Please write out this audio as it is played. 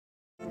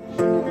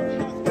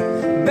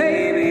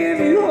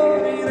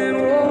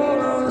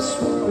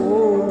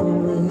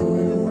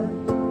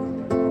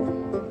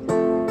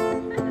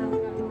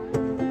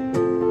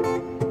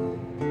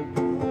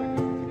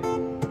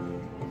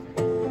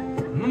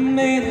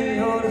many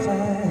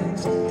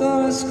artifacts. The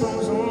list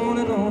goes on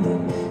and on.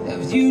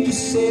 If you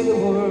just say the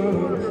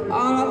word,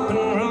 I'll up and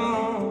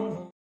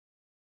run.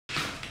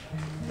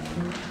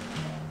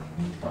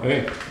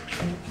 Hey,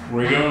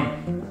 where you going?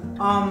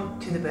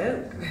 To the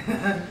boat.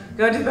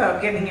 Go to the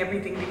boat, getting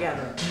everything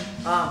together.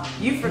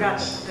 You forgot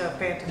the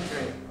Phantom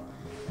 3.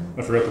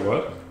 I forgot the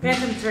what?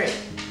 Phantom 3.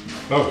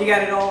 Oh. You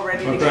got it all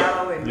ready to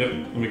go. And... Yep,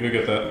 let me go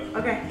get that.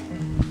 Okay.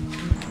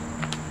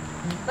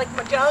 Like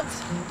my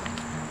jugs?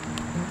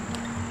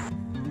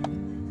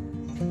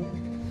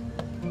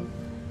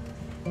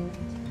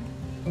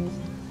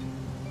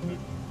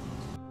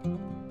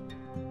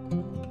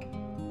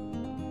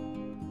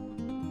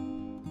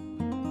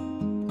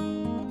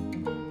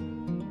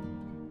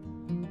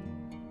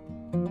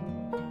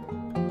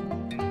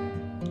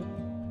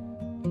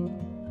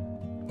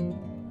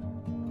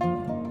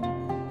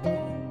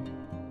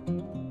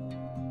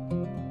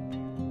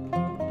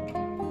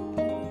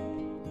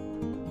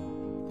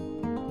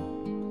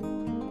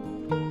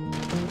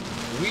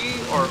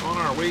 We are on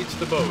our way to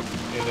the boat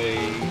in a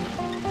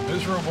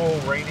miserable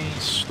rainy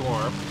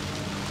storm.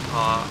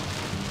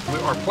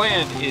 Our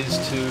plan is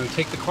to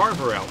take the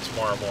Carver out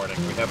tomorrow morning.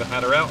 We haven't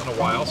had her out in a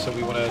while, so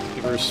we want to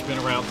give her a spin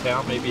around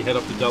town, maybe head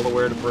up to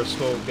Delaware to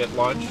Bristol, get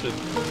lunch, and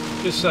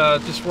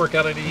just work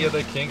out any of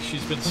the kinks.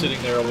 She's been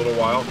sitting there a little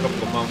while, a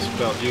couple of months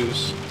without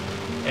use.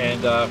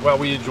 And, well,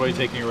 we enjoy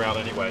taking her out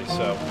anyway,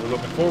 so we're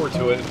looking forward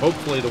to it. And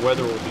hopefully the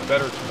weather will be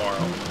better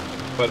tomorrow.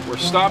 But we're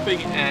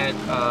stopping at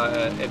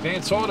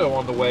Advance Auto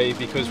on the way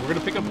because we're going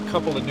to pick up a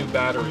couple of new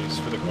batteries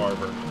for the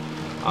Carver.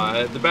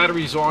 The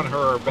batteries on her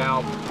are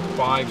about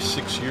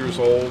 5-6 years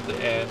old,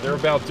 and they're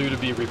about due to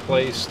be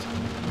replaced.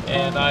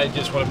 And I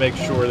just want to make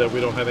sure that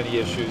we don't have any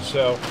issues.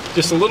 So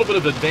just a little bit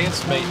of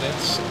advanced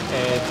maintenance,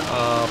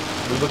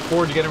 and we look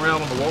forward to getting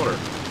around on the water.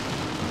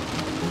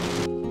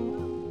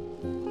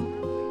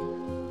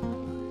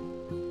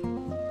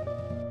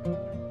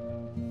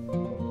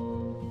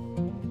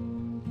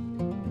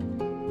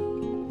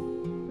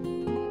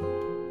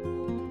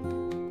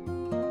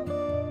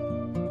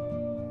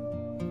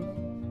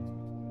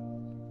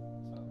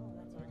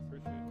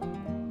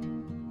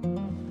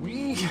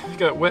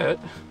 Got wet,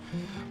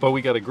 but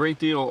we got a great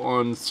deal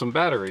on some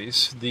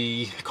batteries.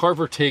 The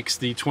Carver takes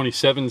the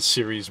 27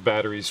 series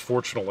batteries,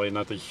 fortunately,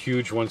 not the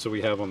huge ones that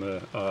we have on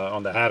the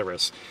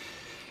Hatteras.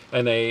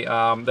 And they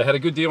had a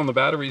good deal on the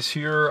batteries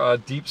here.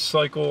 Deep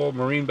cycle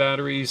marine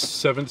batteries,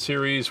 7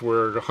 series,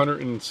 were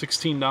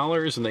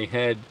 $116, and they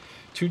had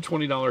two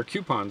 $20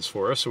 coupons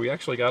for us. So we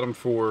actually got them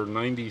for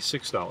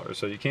 $96.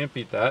 So you can't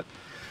beat that.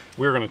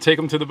 We're going to take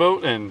them to the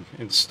boat and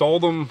install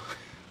them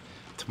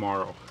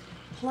tomorrow.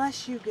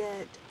 Plus you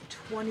get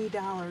 $20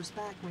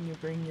 back when you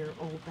bring your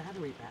old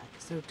battery back.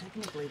 So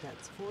technically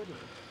that's $40,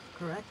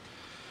 correct?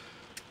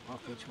 Off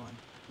each one.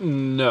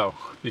 No,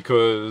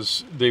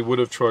 because they would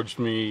have charged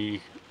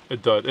me a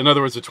dud. In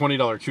other words, the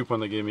 $20 coupon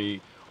they gave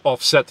me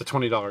offset the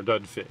 $20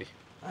 dud fee.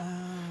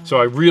 So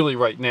I really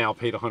right now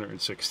paid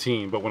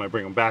 $116, but when I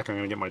bring them back, I'm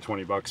going to get my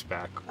 $20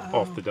 back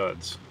off the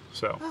duds.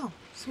 So. Oh,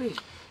 sweet.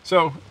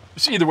 So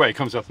either way, it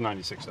comes out to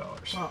 $96.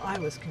 Well, I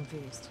was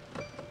confused,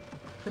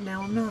 but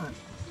now I'm not.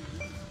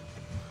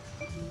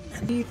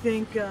 Do you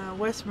think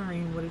West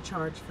Marine would have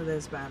charged for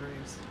those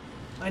batteries?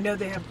 I know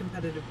they have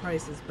competitive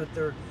prices, but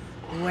they're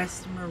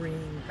West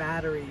Marine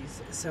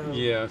batteries, so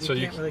yeah, you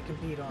can't really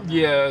compete on that.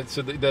 Yeah,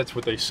 so that's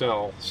what they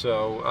sell.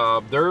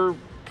 So their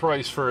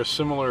price for a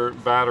similar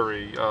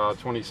battery,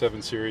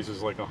 27 series,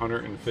 is like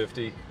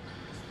 $150,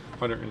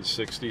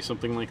 $160,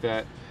 something like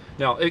that.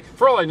 Now,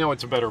 for all I know,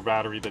 it's a better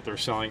battery that they're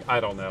selling. I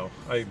don't know.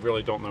 I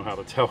really don't know how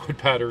to tell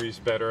what battery's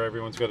better.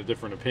 Everyone's got a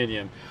different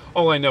opinion.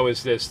 All I know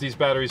is this. These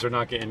batteries are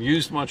not getting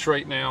used much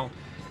right now,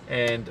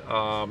 and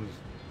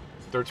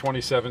they're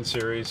 27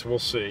 series. We'll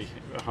see.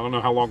 I don't know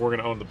how long we're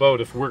going to own the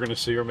boat. If we're going to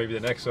see, or maybe the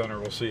next owner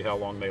will see how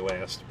long they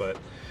last. But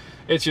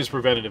it's just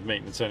preventative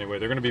maintenance anyway.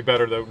 They're going to be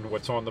better than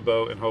what's on the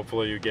boat, and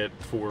hopefully you get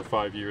 4 or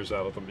 5 years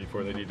out of them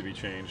before they need to be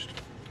changed.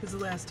 Because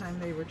the last time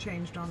they were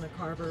changed on the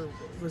Carver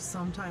was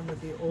sometime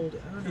with the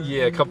old owner.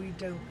 Yeah, we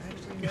don't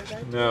actually know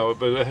that. No,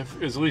 but it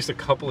was at least a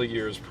couple of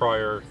years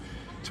prior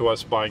to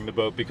us buying the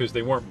boat, because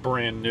they weren't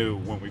brand new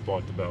when we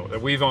bought the boat. And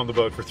we've owned the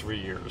boat for 3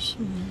 years.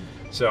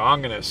 So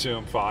I'm going to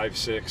assume 5,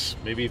 6,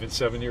 maybe even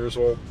 7 years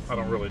old. I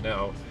don't really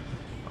know.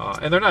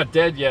 And they're not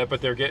dead yet, but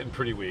they're getting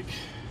pretty weak.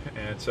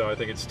 And so I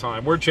think it's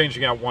time. We're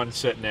changing out one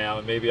set now,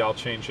 and maybe I'll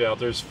change out.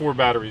 There's 4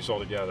 batteries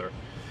altogether.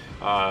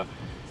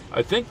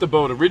 I think the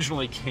boat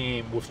originally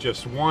came with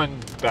just one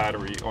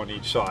battery on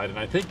each side, and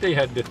I think they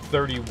had the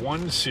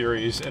 31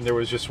 series, and there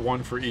was just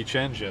one for each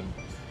engine.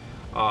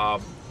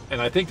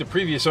 And I think the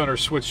previous owner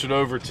switched it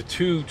over to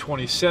 2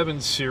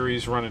 27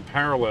 series running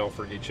parallel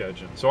for each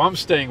engine. So I'm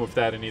staying with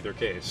that in either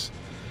case.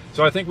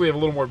 So I think we have a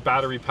little more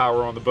battery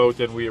power on the boat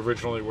than we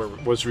originally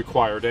was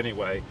required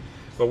anyway.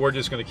 But we're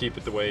just going to keep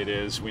it the way it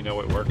is. We know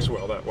it works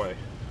well that way.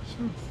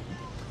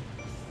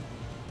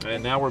 So.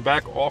 And now we're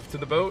back off to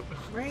the boat.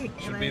 Right.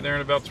 Should be there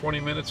in about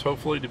 20 minutes,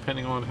 hopefully,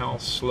 depending on how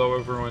slow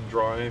everyone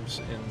drives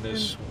in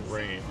this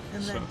rain.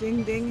 And So. that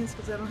ding ding is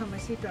because I don't have my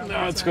seatbelt on.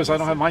 No, it's because I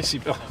don't have my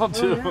seatbelt on,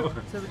 too. Oh, no.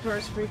 So the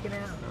car's freaking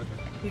out.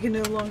 You can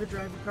no longer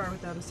drive a car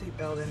without a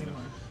seatbelt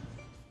anymore.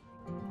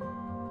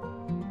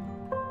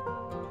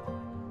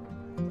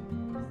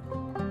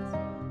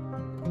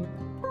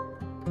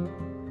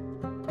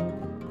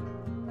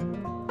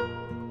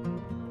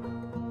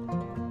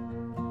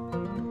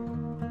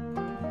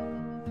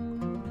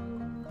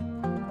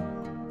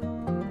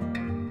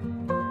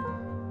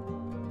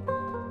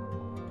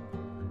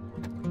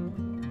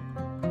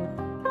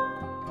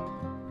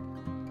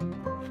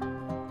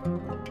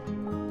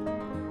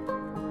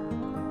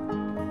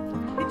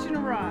 Hitching a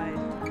ride,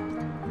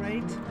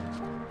 right?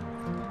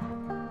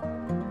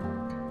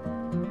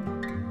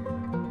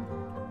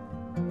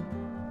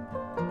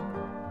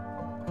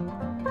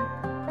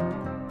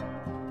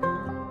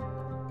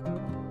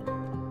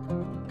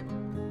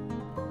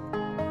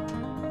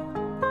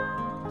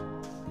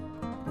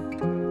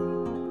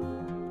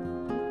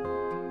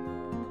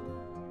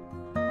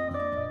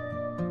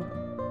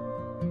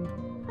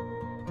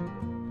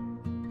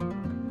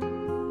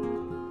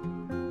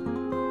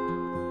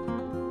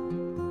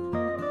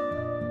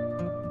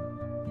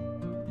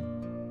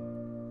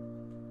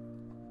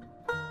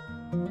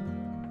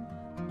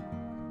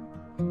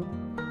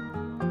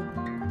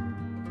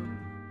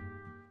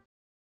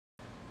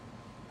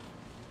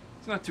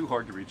 It's not too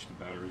hard to reach the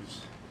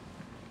batteries.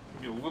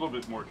 It'll be a little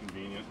bit more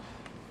convenient,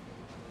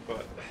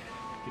 but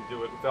you can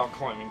do it without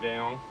climbing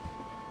down.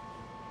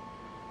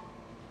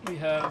 We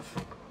have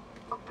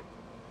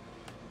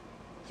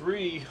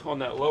 3 on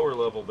that lower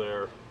level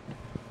there.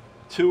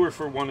 2 are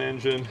for one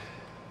engine,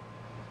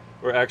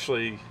 or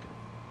actually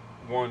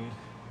one.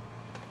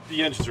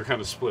 The engines are kind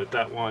of split.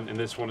 That one and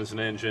this one is an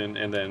engine,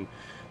 and then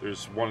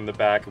there's one in the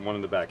back and one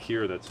in the back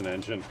here that's an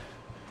engine.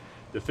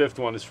 The 5th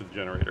one is for the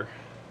generator.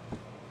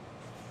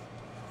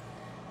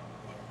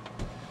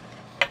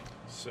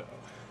 So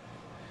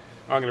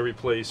I'm going to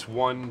replace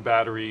one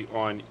battery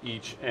on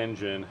each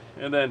engine,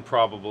 and then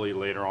probably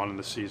later on in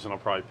the season I'll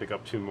probably pick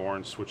up 2 more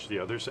and switch the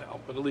others out.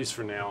 But at least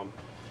for now I'm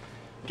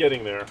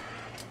getting there.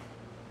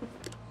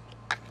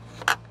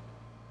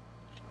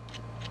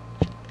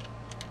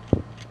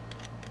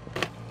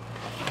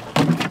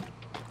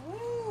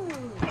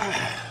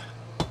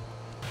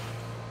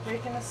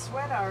 Breaking a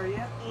sweat, are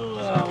you?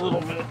 A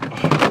little bit.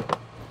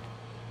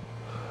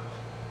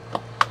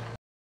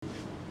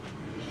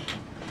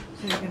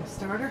 So you're gonna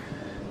start her?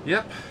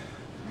 Yep.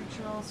 Make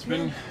sure all's It's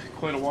been good.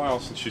 quite a while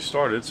since she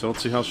started, so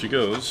let's see how she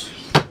goes.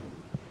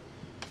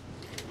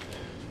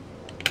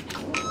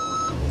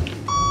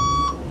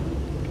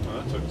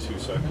 That took 2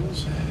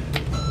 seconds.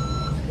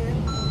 Good.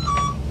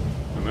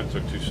 And that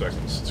took 2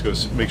 seconds.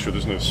 Let's go make sure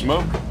there's no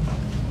smoke.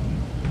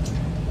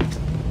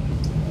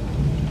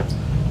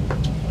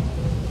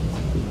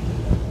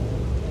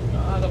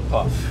 Not a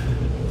puff.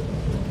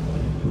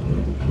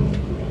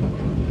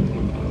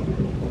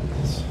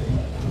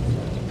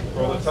 For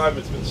all the time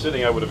it's been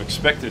sitting, I would have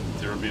expected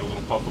there would be a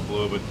little puff of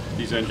blue, but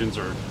these engines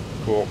are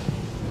cool.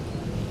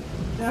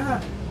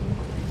 Absolutely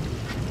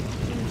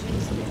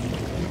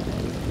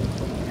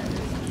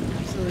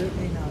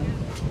not.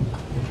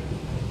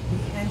 The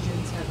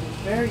engines have been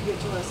very good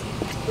to us,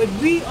 but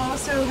we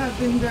also have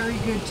been very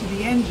good to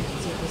the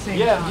engines at the same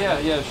time.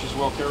 Yeah, she's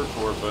well cared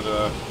for, but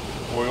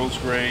oil's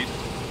great,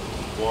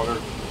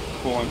 water,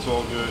 coolant's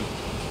all good.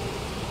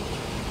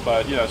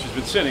 But yeah, she's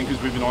been sitting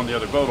because we've been on the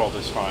other boat all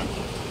this time.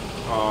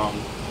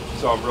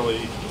 So I'm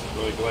really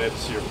glad to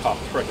see her pop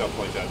right up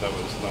like that. That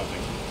was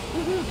nothing.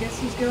 Woohoo, guess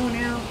who's going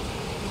out?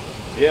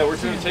 Yeah, we're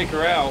going to take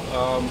her out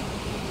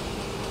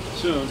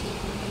soon,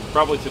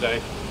 probably today.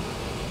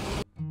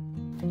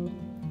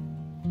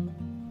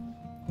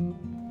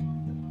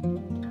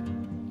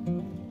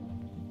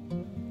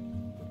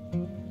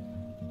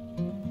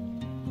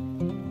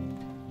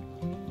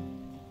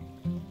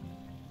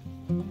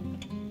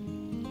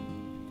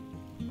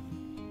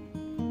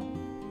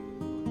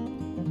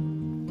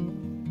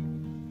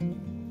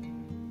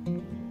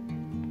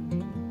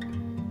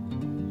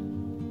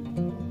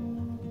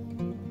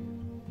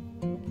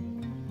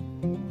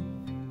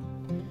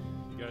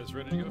 You guys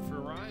ready to go for a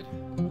ride?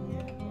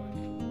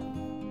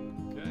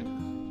 Okay.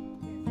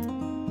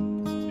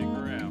 Let's take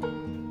her out.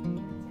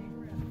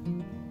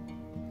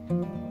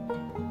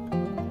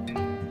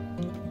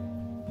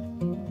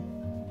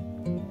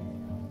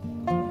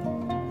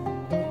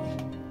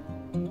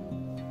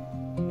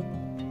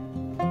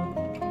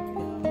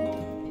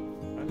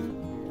 I know,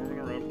 we're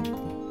warming her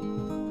up.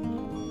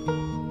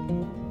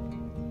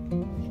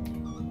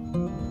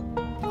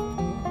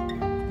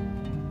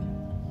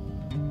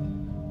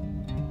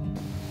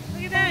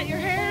 Look at that, your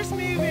hair is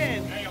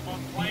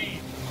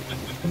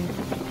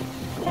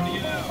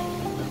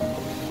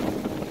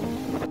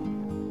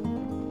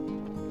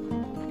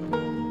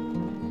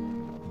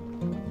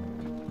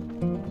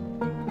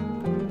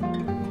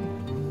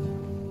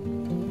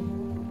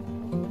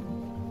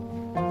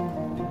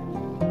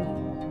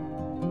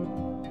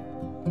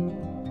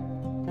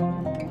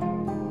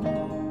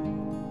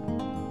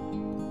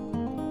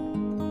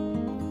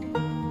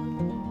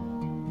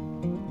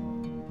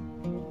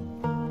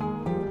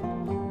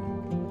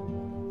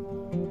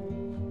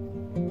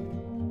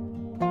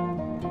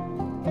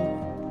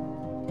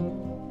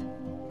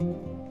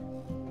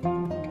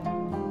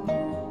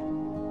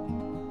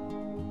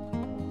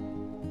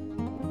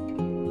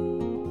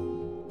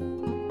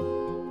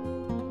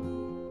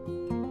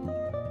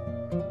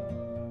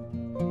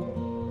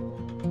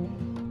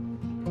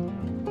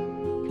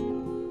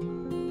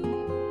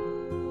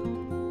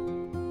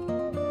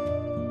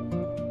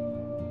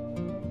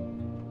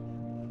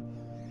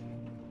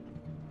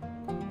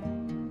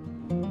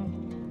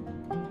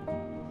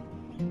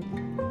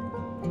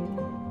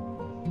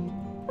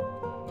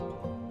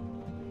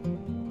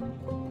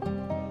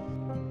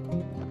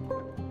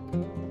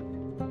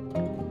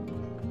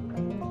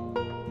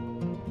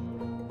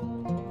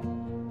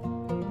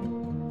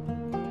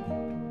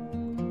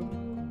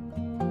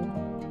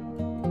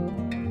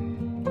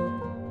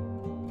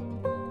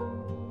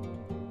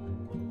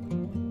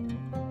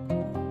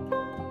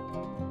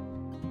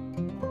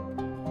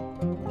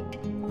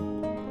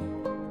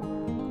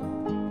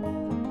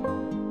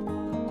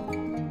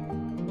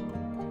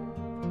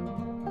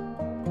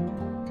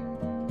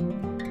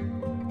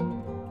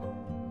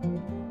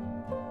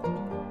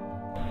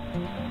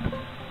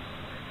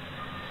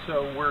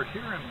So we're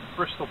here in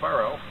Bristol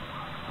Borough.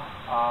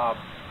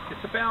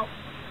 It's about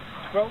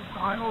 12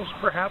 miles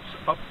perhaps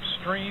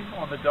upstream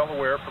on the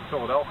Delaware from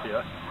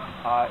Philadelphia.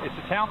 It's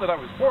a town that I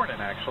was born in,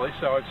 actually,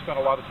 so I've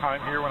spent a lot of time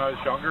here when I was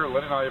younger.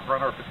 Lynn and I have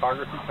run our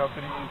photography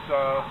companies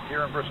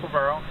here in Bristol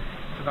Borough.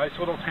 It's a nice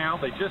little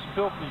town. They just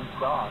built these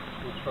docks,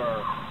 which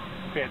are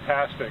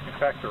fantastic. In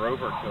fact, they're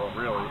overkill,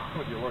 really,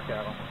 when you look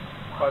at them.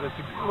 But it's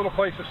a little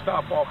place to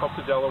stop off up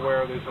the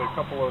Delaware. There's a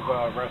couple of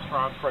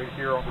restaurants right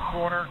here on the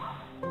corner.